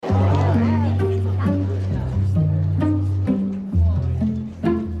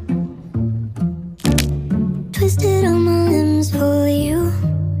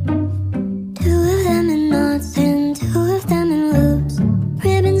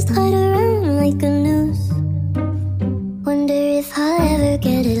hands tied around like a noose. Wonder if I'll ever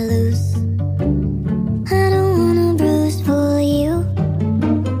get it loose. I don't wanna bruise for you,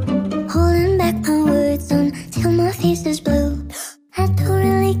 holding back my words until my face is blue. I don't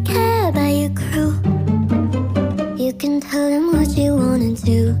really care about your crew. You can tell them what you wanna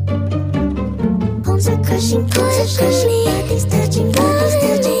do. Bones are crushing, push me. Bodies touching,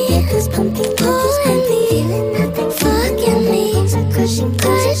 echoes pumping, pulse pumping, feeling nothing, fucking me. Bones are crushing,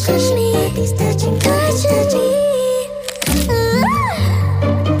 push me. Bodies touching, touch me.